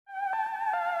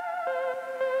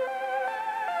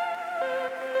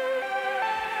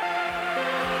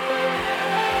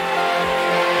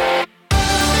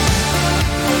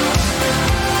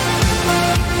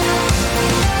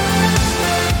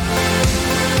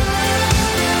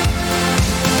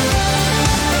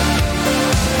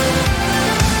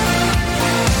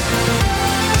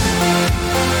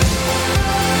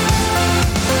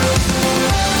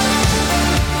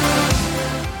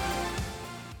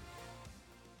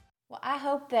I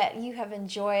hope that you have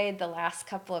enjoyed the last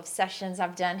couple of sessions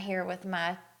I've done here with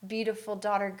my beautiful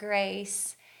daughter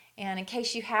Grace. And in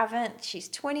case you haven't, she's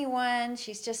 21.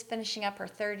 She's just finishing up her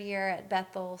third year at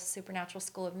Bethel Supernatural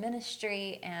School of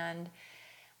Ministry, and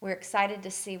we're excited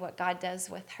to see what God does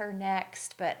with her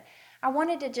next. But I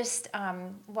wanted to just,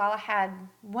 while I had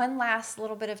one last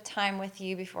little bit of time with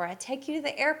you before I take you to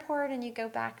the airport and you go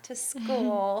back to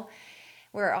school,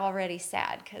 we're already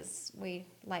sad because we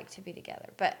like to be together.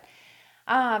 But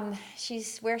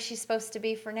she's where she's supposed to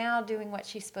be for now, doing what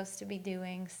she's supposed to be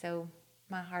doing. So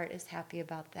my heart is happy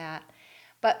about that.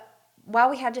 But while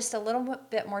we had just a little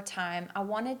bit more time, I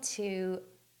wanted to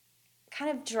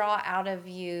kind of draw out of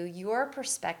you your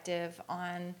perspective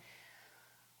on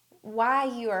why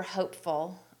you are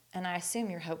hopeful, and I assume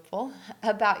you're hopeful,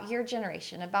 about your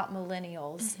generation, about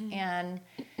millennials. And,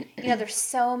 there's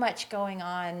so much going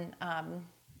on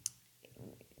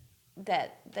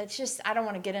that's just, I don't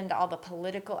want to get into all the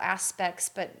political aspects,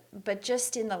 but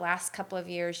just in the last couple of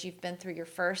years, you've been through your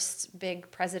first big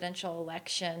presidential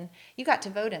election. You got to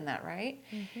vote in that, right?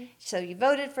 So you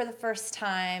voted for the first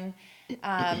time. There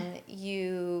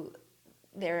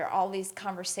are all these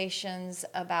conversations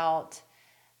about,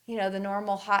 the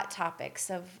normal hot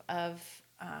topics of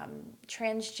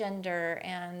transgender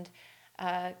and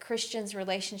Christians'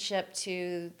 relationship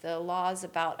to the laws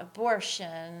about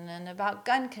abortion and about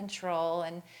gun control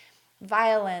and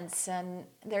violence. And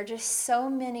there are just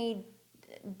so many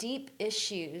deep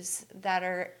issues that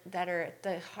are at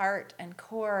the heart and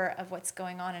core of what's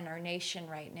going on in our nation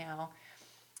right now.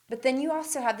 But then you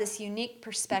also have this unique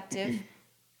perspective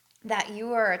that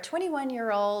you are a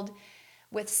 21-year-old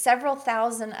with several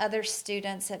thousand other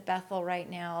students at Bethel right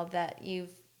now that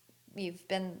you've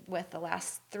been with the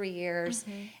last 3 years.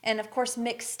 And of course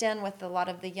mixed in with a lot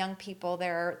of the young people.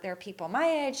 There are people my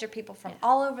age, there are people from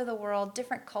all over the world,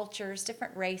 different cultures,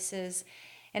 different races.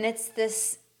 And it's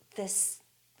this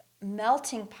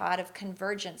melting pot of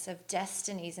convergence of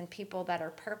destinies and people that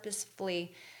are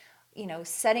purposefully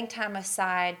setting time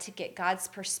aside to get God's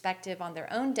perspective on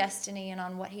their own destiny and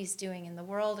on what he's doing in the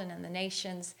world and in the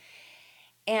nations.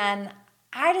 And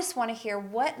I just want to hear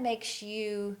what makes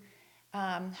you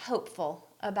hopeful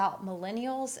about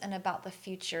millennials and about the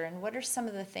future, and what are some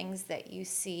of the things that you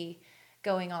see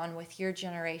going on with your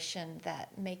generation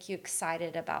that make you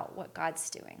excited about what God's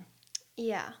doing?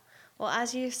 Yeah. Well,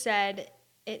 as you said,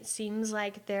 it seems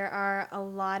like there are a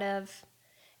lot of,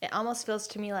 it almost feels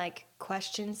to me like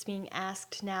questions being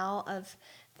asked now of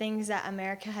things that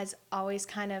America has always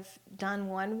kind of done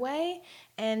one way,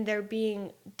 and they're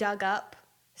being dug up,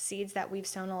 seeds that we've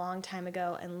sown a long time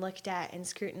ago and looked at and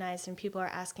scrutinized, and people are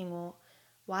asking, well,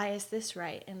 why is this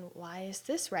right? And why is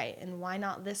this right? And why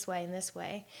not this way and this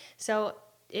way? So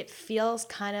it feels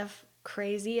kind of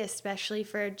crazy, especially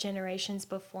for generations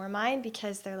before mine,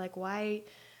 because they're like, why,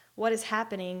 what is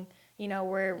happening?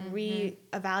 We're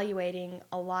reevaluating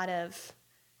a lot of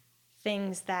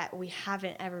things that we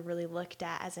haven't ever really looked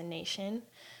at as a nation.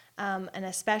 And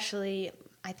especially,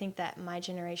 I think that my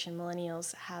generation,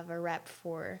 millennials, have a rep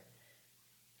for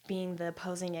being the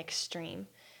opposing extreme.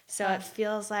 So it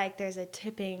feels like there's a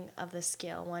tipping of the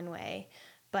scale one way,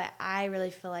 but I really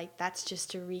feel like that's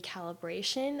just a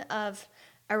recalibration of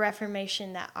a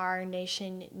reformation that our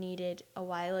nation needed a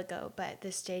while ago, but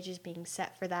the stage is being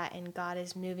set for that, and God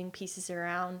is moving pieces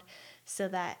around so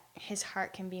that his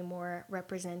heart can be more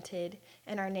represented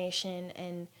in our nation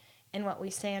and what we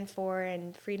stand for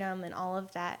and freedom and all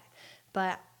of that.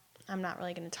 But I'm not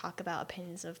really going to talk about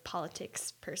opinions of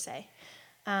politics per se.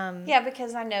 Yeah,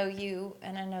 because I know you,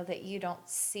 and I know that you don't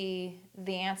see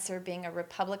the answer being a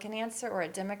Republican answer or a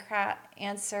Democrat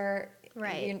answer.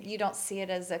 Right. You don't see it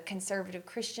as a conservative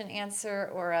Christian answer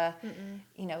or a,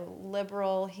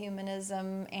 liberal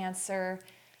humanism answer.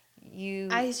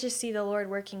 I just see the Lord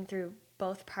working through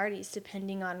both parties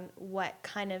depending on what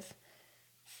kind of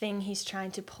thing he's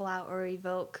trying to pull out or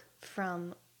evoke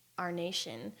from our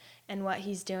nation and what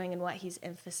he's doing and what he's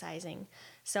emphasizing.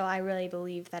 So I really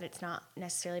believe that it's not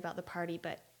necessarily about the party,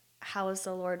 but how is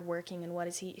the Lord working, and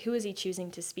who is he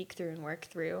choosing to speak through and work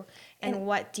through, and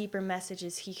what deeper message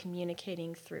is he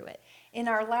communicating through it? In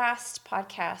our last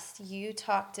podcast, you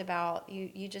talked about,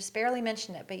 you just barely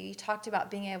mentioned it, but you talked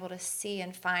about being able to see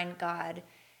and find God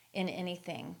in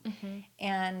anything.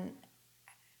 And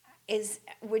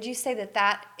would you say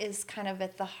that is kind of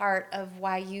at the heart of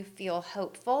why you feel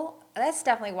hopeful? That's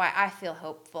definitely why I feel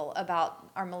hopeful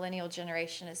about our millennial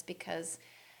generation, is because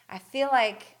I feel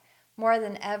like more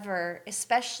than ever,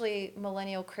 especially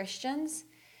millennial Christians,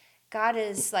 God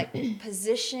is like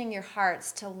positioning your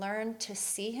hearts to learn to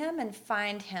see him and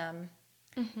find him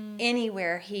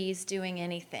anywhere he's doing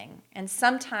anything. And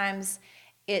sometimes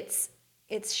it's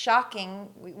shocking.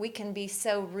 We can be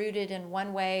so rooted in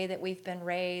one way that we've been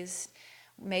raised.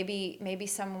 Maybe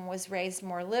someone was raised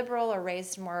more liberal or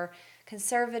raised more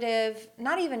conservative,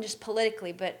 not even just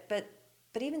politically, but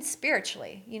even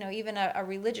spiritually, even a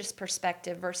religious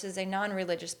perspective versus a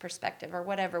non-religious perspective or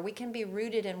whatever. We can be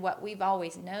rooted in what we've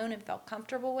always known and felt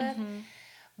comfortable with.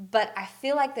 But I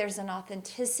feel like there's an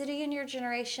authenticity in your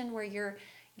generation where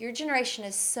your generation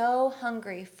is so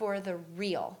hungry for the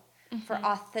real, for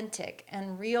authentic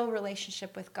and real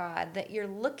relationship with God, that you're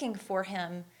looking for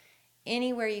him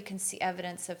anywhere you can see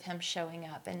evidence of him showing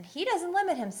up. And he doesn't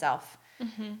limit himself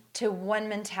to one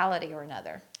mentality or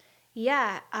another.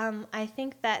 Yeah, I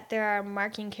think that there are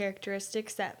marking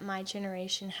characteristics that my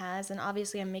generation has, and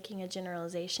obviously I'm making a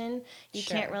generalization. You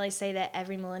Sure. can't really say that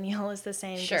every millennial is the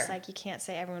same, Sure. just like you can't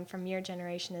say everyone from your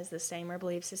generation is the same or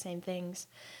believes the same things.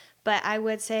 But I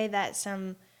would say that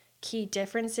some key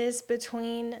differences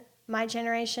between my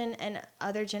generation and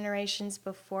other generations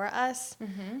before us,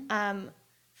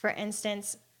 for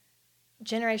instance,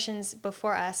 generations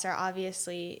before us are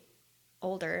obviously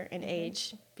older in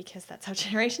age because that's how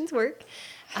generations work.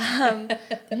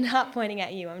 Not pointing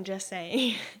at you, I'm just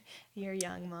saying. You're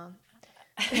young, Mom.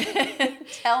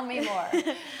 Tell me more.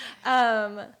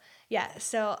 Yeah,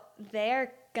 so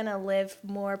they're going to live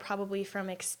more probably from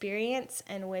experience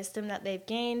and wisdom that they've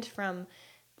gained from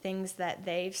things that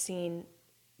they've seen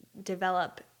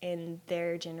develop in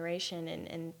their generation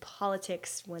and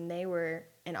politics when they were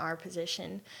in our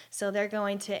position. So they're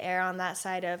going to err on that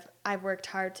side of, I've worked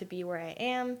hard to be where I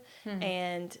am,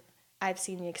 and I've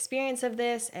seen the experience of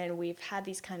this, and we've had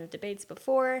these kind of debates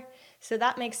before. So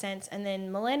that makes sense. And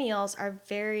then millennials are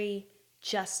very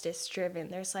justice driven.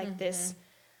 There's like this,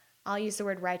 I'll use the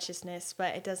word righteousness,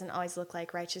 but it doesn't always look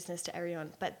like righteousness to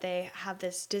everyone. But they have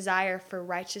this desire for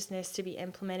righteousness to be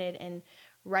implemented and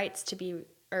rights to be,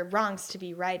 or wrongs to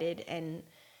be righted. And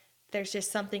there's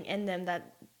just something in them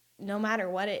that no matter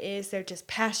what it is, they're just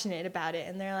passionate about it.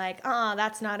 And they're like, oh,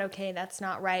 that's not okay. That's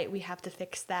not right. We have to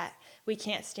fix that. We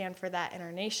can't stand for that in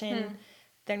our nation.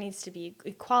 There needs to be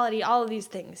equality, all of these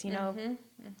things, you know.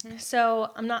 So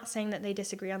I'm not saying that they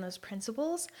disagree on those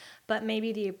principles, but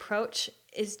maybe the approach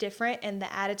is different and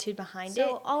the attitude behind it.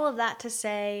 So all of that to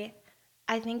say,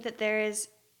 I think that there is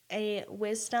a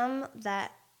wisdom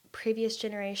that previous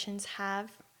generations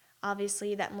have,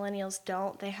 obviously, that millennials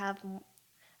don't. They have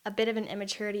a bit of an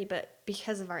immaturity, but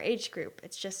because of our age group,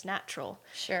 it's just natural.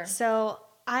 Sure. So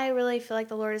I really feel like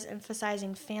the Lord is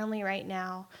emphasizing family right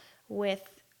now with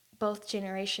both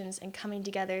generations and coming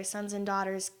together, sons and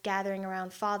daughters gathering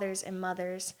around fathers and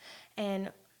mothers.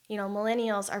 And, you know,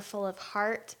 millennials are full of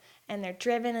heart and they're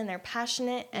driven and they're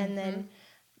passionate. And then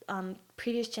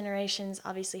previous generations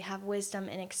obviously have wisdom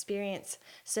and experience.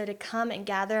 So to come and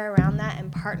gather around that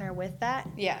and partner with that,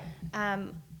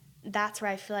 that's where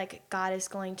I feel like God is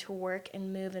going to work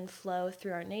and move and flow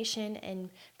through our nation and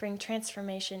bring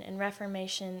transformation and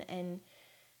reformation and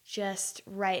just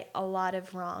right a lot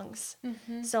of wrongs.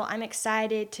 So I'm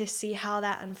excited to see how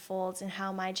that unfolds and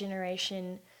how my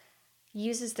generation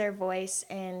uses their voice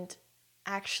and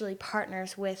actually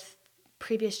partners with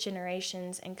previous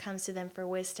generations and comes to them for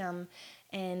wisdom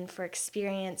and for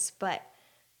experience. But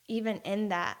even in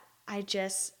that, I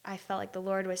felt like the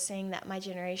Lord was saying that my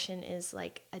generation is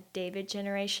like a David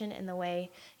generation in the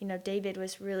way, you know, David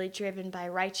was really driven by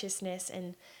righteousness,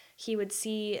 and he would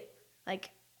see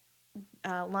like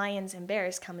lions and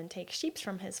bears come and take sheep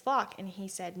from his flock, and he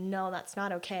said, no, that's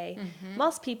not okay.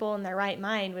 Most people in their right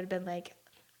mind would have been like,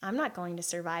 I'm not going to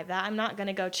survive that. I'm not going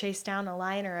to go chase down a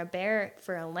lion or a bear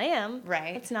for a lamb.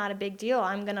 Right. It's not a big deal.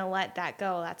 I'm going to let that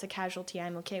go. That's a casualty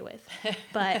I'm okay with.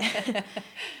 But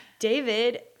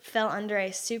David fell under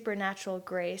a supernatural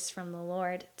grace from the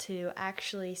Lord to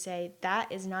actually say,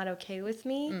 that is not okay with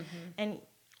me. And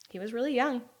he was really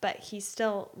young, but he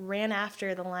still ran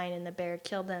after the lion and the bear,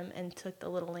 killed them, and took the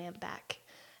little lamb back.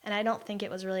 And I don't think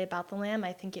it was really about the lamb.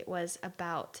 I think it was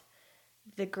about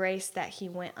the grace that he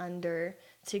went under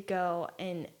to go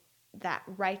in that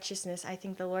righteousness. I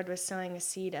think the Lord was sowing a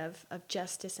seed of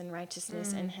justice and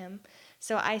righteousness in him.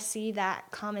 So I see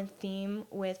that common theme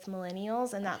with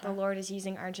millennials, and that the Lord is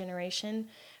using our generation.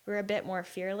 We're a bit more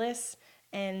fearless,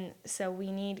 and so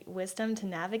we need wisdom to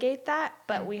navigate that,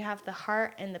 but we have the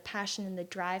heart and the passion and the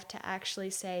drive to actually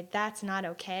say, that's not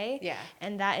okay. Yeah.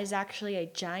 And that is actually a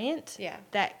giant Yeah.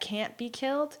 that can't be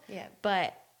killed. Yeah.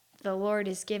 But the Lord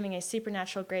is giving a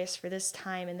supernatural grace for this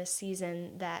time and this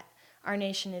season that our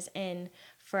nation is in,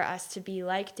 for us to be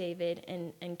like David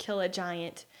and kill a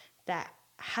giant that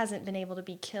hasn't been able to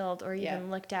be killed or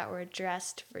even looked at or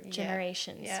addressed for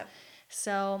generations. Yep.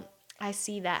 So I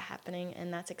see that happening,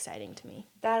 and that's exciting to me.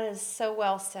 That is so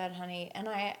well said, honey. And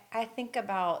I think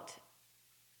about,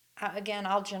 again,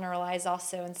 I'll generalize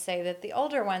also and say that the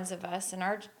older ones of us and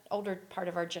our older part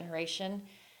of our generation,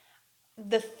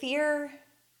 the fear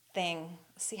thing,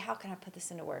 see, how can I put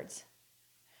this into words?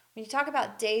 When you talk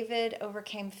about David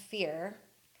overcame fear,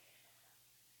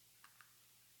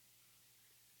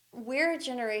 we're a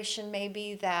generation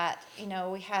maybe that,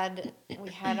 we had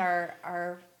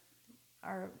our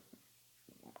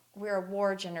we're a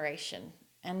war generation,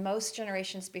 and most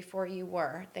generations before you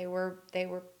they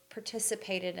were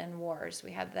participated in wars.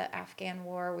 We had the Afghan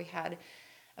War, we had,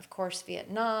 of course,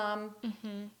 Vietnam.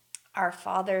 Our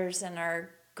fathers and our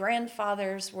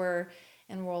grandfathers were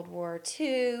in World War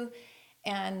II,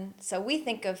 and so we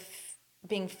think of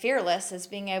being fearless as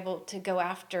being able to go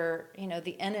after,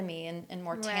 the enemy in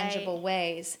more Right. tangible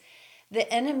ways.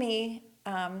 The enemy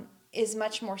is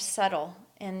much more subtle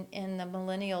in the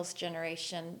millennials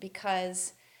generation,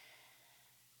 because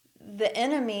the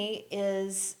enemy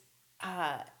is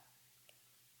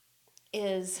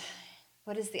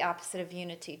what is the opposite of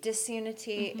unity?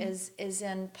 Disunity is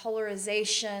in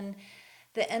polarization.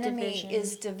 The enemy Division.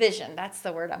 is division. That's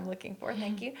the word I'm looking for.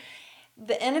 Thank you.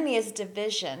 The enemy is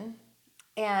division.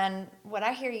 And what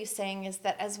I hear you saying is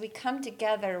that as we come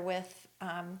together with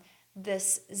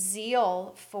this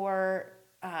zeal for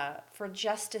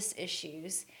justice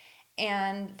issues,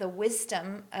 and the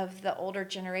wisdom of the older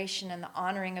generation and the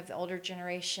honoring of the older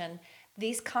generation,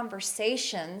 these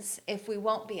conversations, if we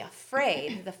won't be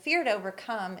afraid, the fear to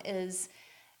overcome is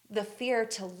the fear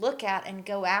to look at and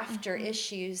go after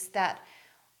issues that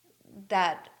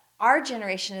our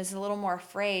generation is a little more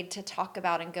afraid to talk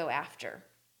about and go after.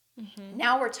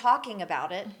 Now we're talking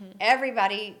about it.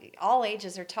 Everybody, all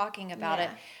ages are talking about it,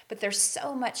 Yeah. but there's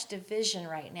so much division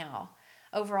right now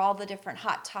over all the different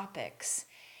hot topics.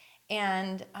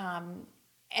 And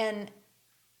and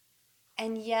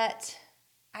and yet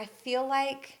I feel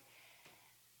like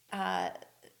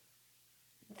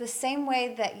the same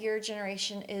way that your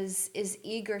generation is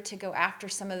eager to go after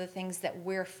some of the things that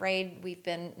we've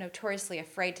been notoriously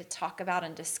afraid to talk about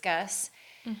and discuss,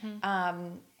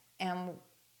 and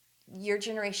your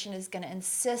generation is going to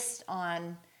insist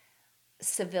on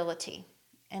civility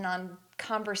and on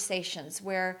conversations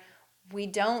where we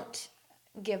don't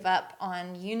give up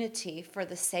on unity for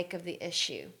the sake of the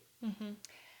issue.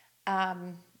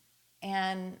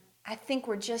 And I think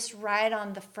we're just right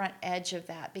on the front edge of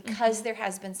that, because there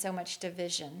has been so much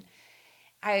division.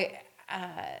 I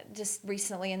just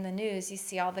recently in the news, you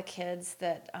see all the kids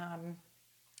that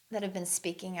have been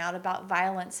speaking out about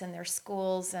violence in their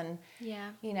schools, and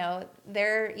Yeah.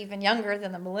 they're even younger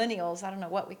than the millennials. I don't know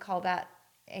what we call that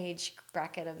age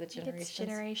bracket of the I think it's generations.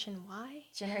 Generation Y.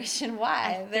 Generation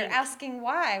Y. They're think. asking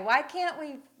why. Why can't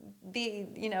we be,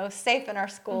 safe in our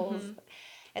schools,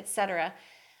 etc.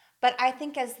 But I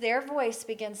think as their voice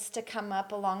begins to come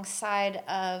up alongside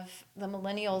of the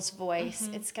millennials' voice,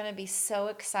 it's going to be so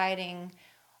exciting.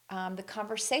 The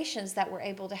conversations that we're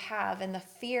able to have, and the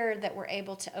fear that we're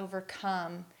able to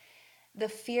overcome. The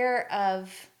fear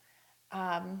of,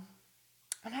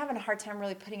 I'm having a hard time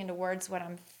really putting into words what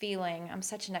I'm feeling. I'm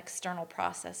such an external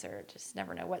processor, just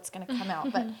never know what's going to come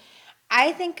out. But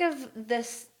I think of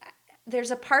this,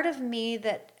 there's a part of me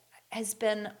that has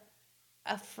been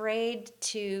afraid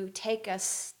to take a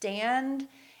stand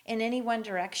in any one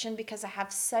direction, because I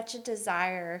have such a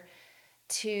desire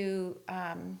to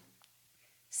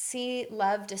see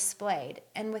love displayed.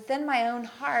 And within my own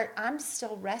heart, I'm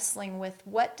still wrestling with,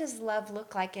 what does love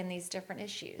look like in these different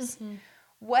issues?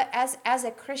 What, as a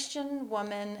Christian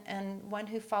woman and one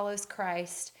who follows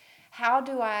Christ, how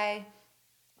do I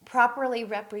properly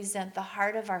represent the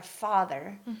heart of our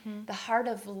Father, the heart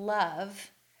of love,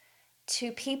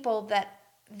 to people that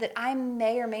I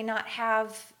may or may not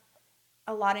have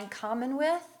a lot in common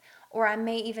with, or I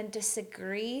may even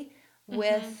disagree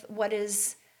with what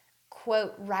is,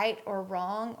 quote, right or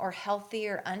wrong, or healthy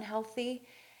or unhealthy.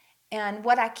 And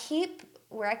where I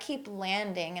keep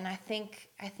landing, and I think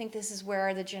this is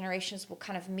where the generations will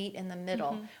kind of meet in the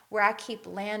middle. Where I keep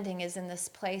landing is in this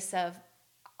place of,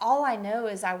 all I know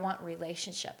is I want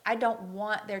relationship. I don't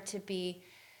want there to be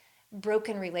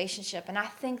broken relationship. And I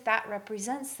think that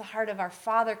represents the heart of our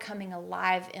Father coming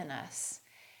alive in us.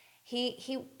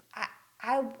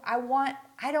 I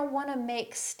don't want to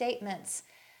make statements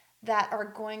that are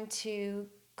going to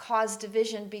cause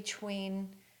division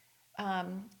between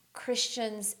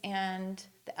Christians and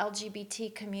the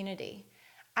LGBT community.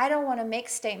 I don't want to make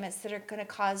statements that are going to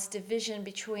cause division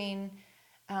between,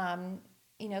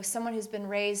 someone who's been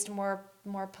raised more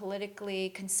more politically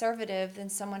conservative than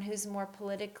someone who's more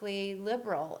politically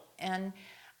liberal. And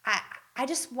I I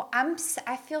just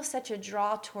I feel such a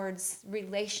draw towards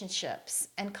relationships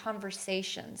and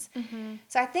conversations.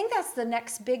 So I think that's the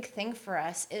next big thing for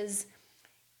us is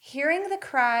hearing the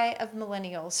cry of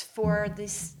millennials for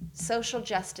these social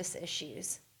justice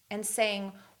issues and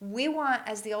saying we want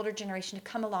as the older generation to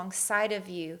come alongside of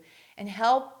you and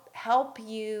help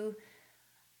you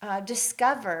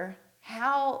discover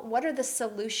what are the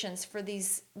solutions for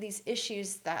these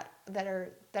issues that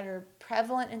are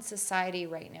prevalent in society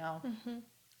right now.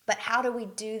 But how do we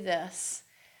do this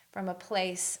from a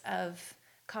place of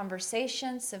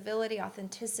conversation, civility,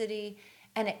 authenticity,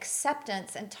 and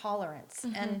acceptance and tolerance?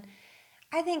 And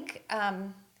I think,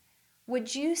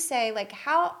 would you say, like,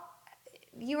 how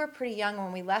you were pretty young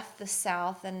when we left the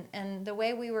South, and the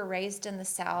way we were raised in the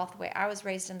South, the way I was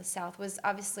raised in the South, was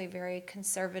obviously very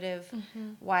conservative,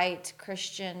 white,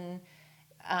 Christian,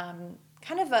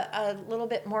 kind of a little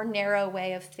bit more narrow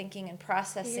way of thinking and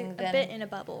processing You're than a bit in a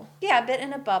bubble. yeah, a bit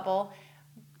in a bubble.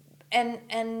 And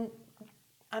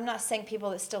I'm not saying people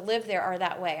that still live there are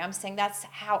that way. I'm saying that's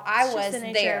how I It's just was the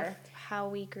nature there. of how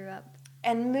we grew up.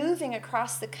 And moving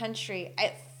across the country,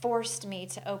 it forced me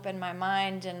to open my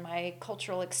mind and my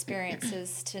cultural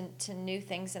experiences to new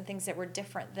things and things that were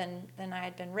different than I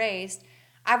had been raised.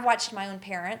 I've watched my own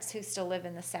parents who still live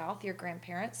in the South, your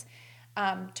grandparents,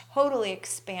 totally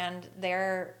expand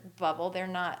their bubble. They're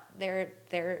not their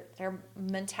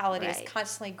mentality is Right.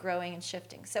 constantly growing and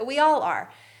shifting. So we all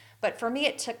are. But for me,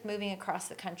 it took moving across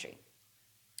the country.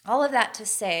 All of that to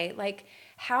say, like,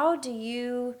 how do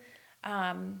you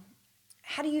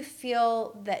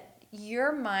feel that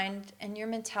your mind and your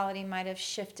mentality might have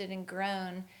shifted and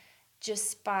grown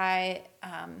just by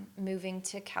moving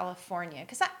to California?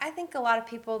 Because I think a lot of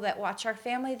people that watch our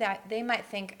family, that they might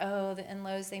think, oh, the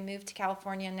in-laws, they moved to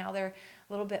California and now they're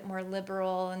a little bit more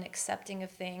liberal and accepting of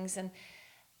things. And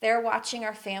they're watching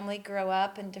our family grow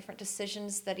up and different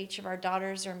decisions that each of our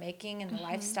daughters are making and the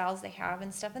lifestyles they have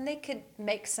and stuff. And they could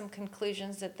make some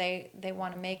conclusions that they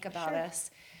want to make about us.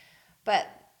 But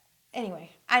anyway,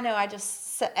 I know I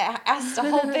just asked a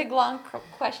whole big long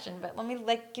question, but let me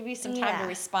give you some time to Yeah.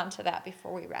 respond to that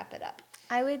before we wrap it up.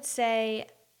 I would say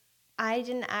I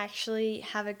didn't actually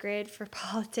have a grade for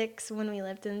politics when we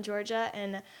lived in Georgia,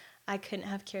 and I couldn't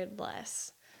have cared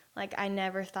less. Like, I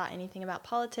never thought anything about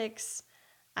politics.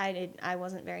 I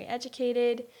wasn't very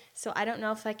educated, so I don't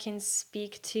know if I can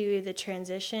speak to the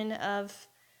transition of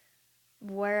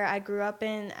where I grew up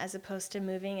in as opposed to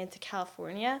moving into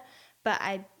California, but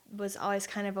I was always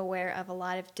kind of aware of a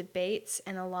lot of debates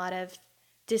and a lot of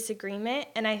disagreement,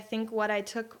 and I think what I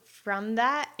took from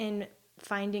that in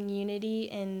finding unity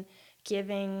and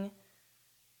giving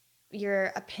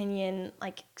your opinion,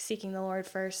 like seeking the Lord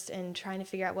first and trying to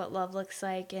figure out what love looks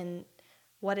like and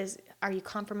are you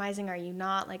compromising, are you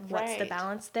not, like what's the Right.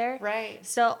 balance there. Right.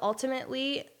 So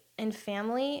ultimately in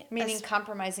family, Meaning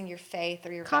compromising your faith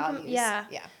or your values. yeah,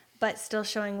 Yeah. but still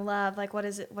showing love, like what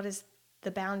is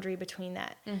the boundary between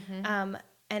that.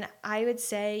 And I would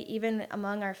say even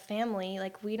among our family,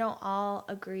 like we don't all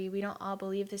agree, we don't all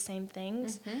believe the same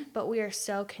things, but we are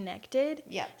so connected.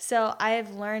 Yeah. So I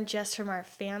have learned just from our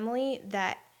family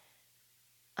that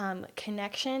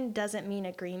connection doesn't mean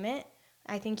agreement.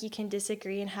 I think you can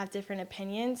disagree and have different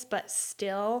opinions, but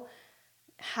still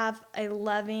have a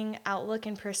loving outlook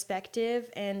and perspective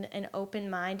and an open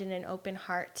mind and an open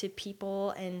heart to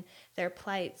people and their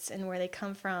plights and where they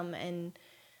come from. And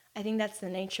I think that's the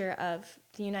nature of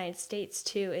the United States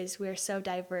too, is we're so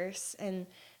diverse and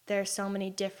there are so many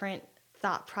different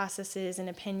thought processes and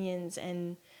opinions.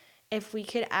 And if we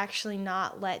could actually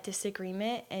not let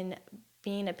disagreement and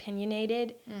being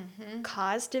opinionated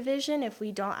cause division, if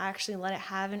we don't actually let it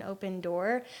have an open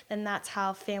door, then that's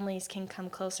how families can come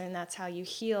closer and that's how you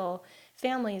heal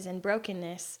families and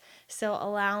brokenness. So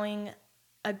allowing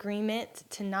agreement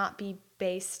to not be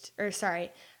based,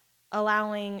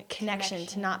 allowing connection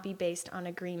to not be based on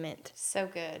agreement. So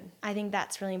good. I think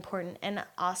that's really important. And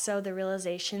also the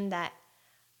realization that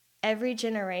every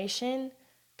generation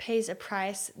pays a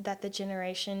price that the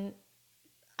generation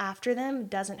after them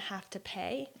doesn't have to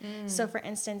pay. So for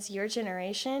instance, your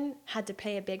generation had to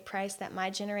pay a big price that my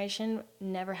generation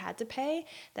never had to pay,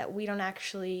 that we don't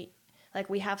actually, like,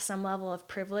 we have some level of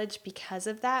privilege because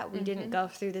of that. We didn't go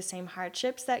through the same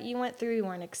hardships that you went through. We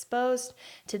weren't exposed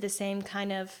to the same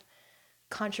kind of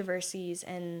controversies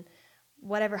and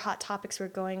whatever hot topics were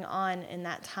going on in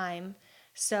that time.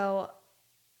 So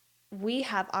we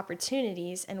have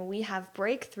opportunities and we have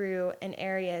breakthrough in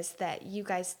areas that you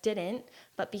guys didn't,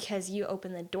 but because you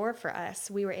opened the door for us,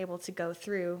 we were able to go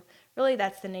through. Really,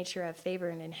 that's the nature of favor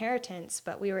and inheritance,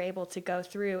 but we were able to go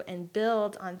through and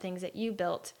build on things that you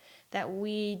built that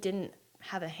we didn't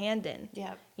have a hand in.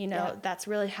 Yep. You know, Yep. that's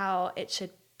really how it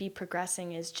should be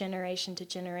progressing, is generation to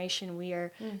generation. We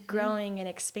are growing and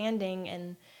expanding,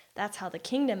 and that's how the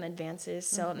kingdom advances.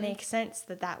 So it makes sense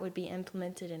that that would be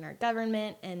implemented in our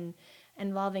government and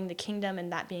involving the kingdom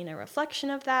and that being a reflection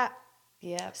of that.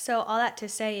 Yep. So all that to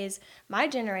say is my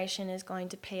generation is going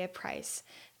to pay a price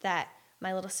that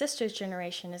my little sister's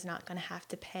generation is not going to have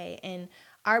to pay. And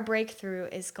our breakthrough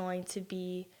is going to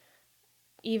be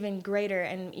even greater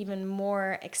and even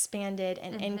more expanded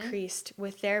and increased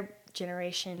with their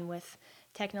generation, with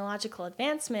technological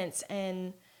advancements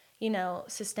and, you know,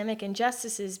 systemic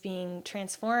injustices being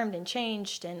transformed and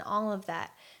changed and all of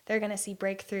that. They're going to see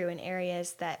breakthrough in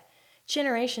areas that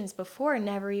generations before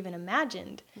never even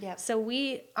imagined. Yep. So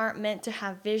we aren't meant to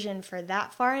have vision for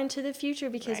that far into the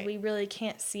future because Right. we really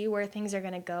can't see where things are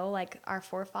going to go. Like our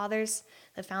forefathers,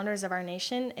 the founders of our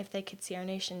nation, if they could see our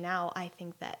nation now, I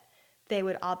think that they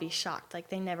would all be shocked. Like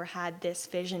they never had this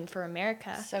vision for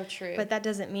America. So true. But that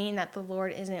doesn't mean that the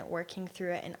Lord isn't working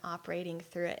through it and operating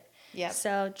through it. Yep.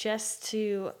 So just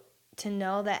to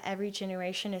know that every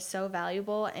generation is so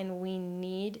valuable and we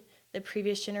need the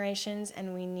previous generations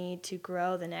and we need to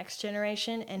grow the next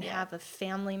generation and Yep. have a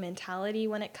family mentality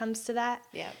when it comes to that,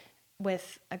 Yep.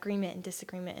 with agreement and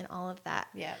disagreement and all of that.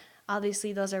 Yep.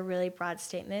 Obviously, those are really broad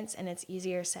statements and it's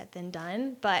easier said than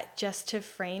done, but just to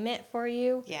frame it for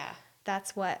you, Yeah.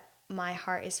 that's what my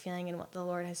heart is feeling and what the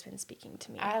Lord has been speaking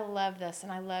to me. I love this,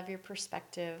 and I love your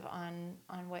perspective on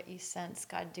what you sense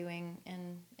God doing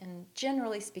in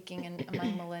generally speaking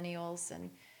among millennials and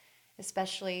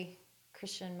especially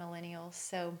Christian millennials.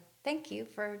 So thank you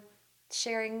for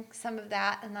sharing some of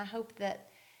that, and I hope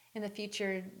that in the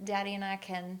future Daddy and I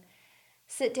can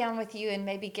sit down with you and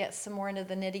maybe get some more into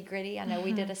the nitty-gritty. I know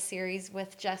we did a series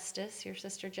with Justice, your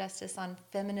sister Justice, on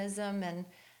feminism and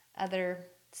other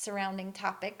surrounding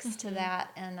topics to that,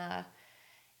 and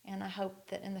I hope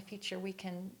that in the future we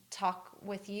can talk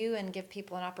with you and give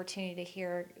people an opportunity to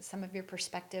hear some of your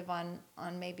perspective on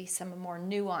maybe some more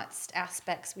nuanced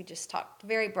aspects. We just talked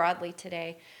very broadly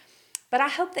today. But I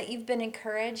hope that you've been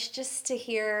encouraged just to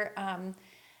hear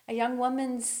a young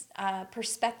woman's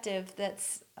perspective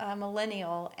that's a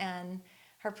millennial, and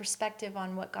her perspective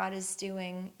on what God is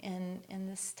doing in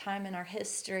this time in our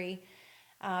history.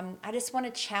 I just want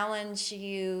to challenge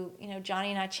you. You know, Johnny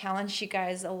and I challenge you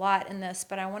guys a lot in this,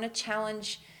 but I want to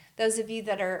challenge those of you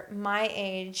that are my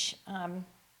age,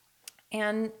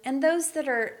 and those that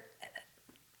are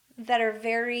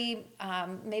very,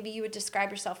 maybe you would describe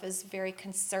yourself as very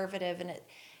conservative and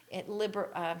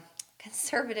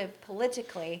conservative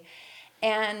politically.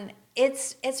 And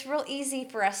it's real easy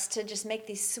for us to just make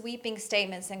these sweeping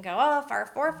statements and go, oh, if our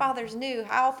forefathers knew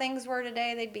how things were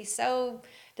today, they'd be so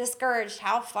discouraged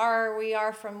how far we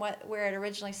are from where it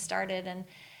originally started. And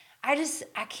I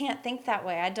can't think that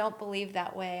way. I don't believe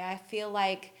that way. I feel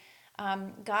like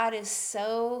God is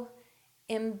so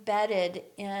embedded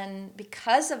in,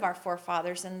 because of our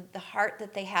forefathers and the heart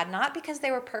that they had, not because they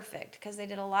were perfect, because they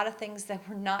did a lot of things that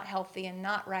were not healthy and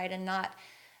not right and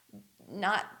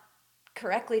not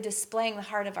correctly displaying the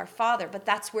heart of our Father, but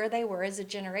that's where they were as a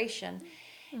generation.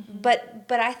 But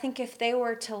I think if they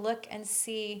were to look and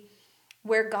see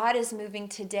where God is moving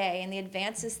today and the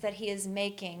advances that he is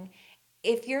making,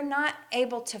 if you're not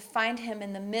able to find him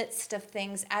in the midst of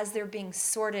things as they're being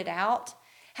sorted out,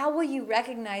 how will you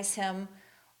recognize him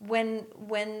when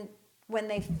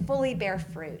they fully bear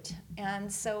fruit?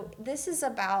 And so this is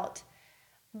about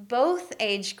both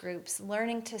age groups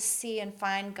learning to see and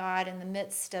find God in the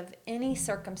midst of any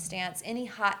circumstance, any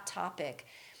hot topic,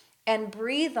 and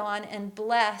breathe on and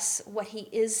bless what he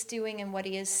is doing and what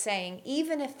he is saying,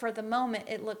 even if for the moment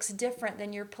it looks different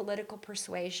than your political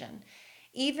persuasion.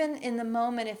 Even in the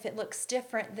moment, if it looks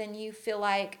different than you feel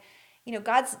like, you know,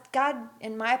 God,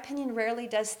 in my opinion, rarely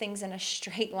does things in a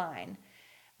straight line,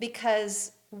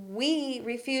 because we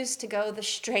refuse to go the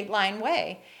straight line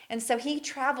way. And so he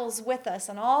travels with us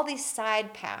on all these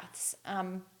side paths.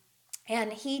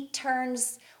 And he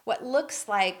turns what looks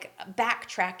like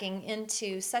backtracking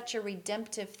into such a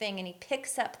redemptive thing. And he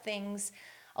picks up things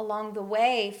along the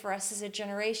way for us as a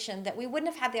generation that we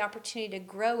wouldn't have had the opportunity to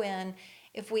grow in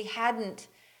if we hadn't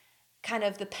kind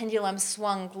of the pendulum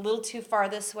swung a little too far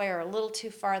this way or a little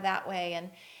too far that way.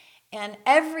 And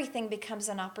everything becomes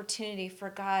an opportunity for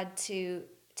God to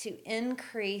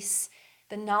increase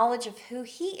the knowledge of who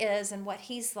he is and what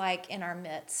he's like in our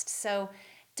midst. So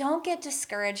Don't get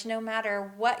discouraged no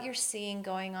matter what you're seeing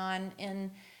going on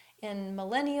in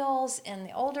millennials, in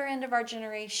the older end of our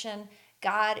generation.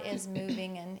 God is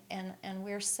moving, and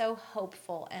we're so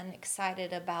hopeful and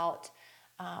excited about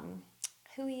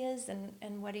who he is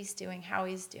and what he's doing, how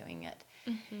he's doing it.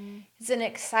 Mm-hmm. It's an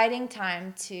exciting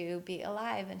time to be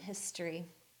alive in history.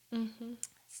 Mm-hmm.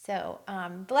 So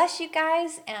bless you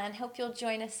guys, and hope you'll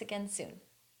join us again soon.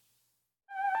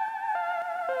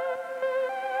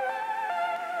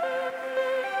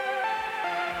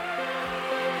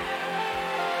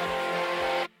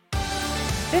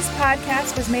 This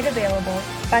podcast was made available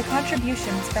by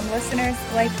contributions from listeners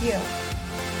like you.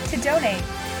 To donate,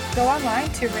 go online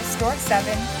to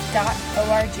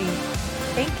restore7.org.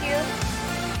 Thank you.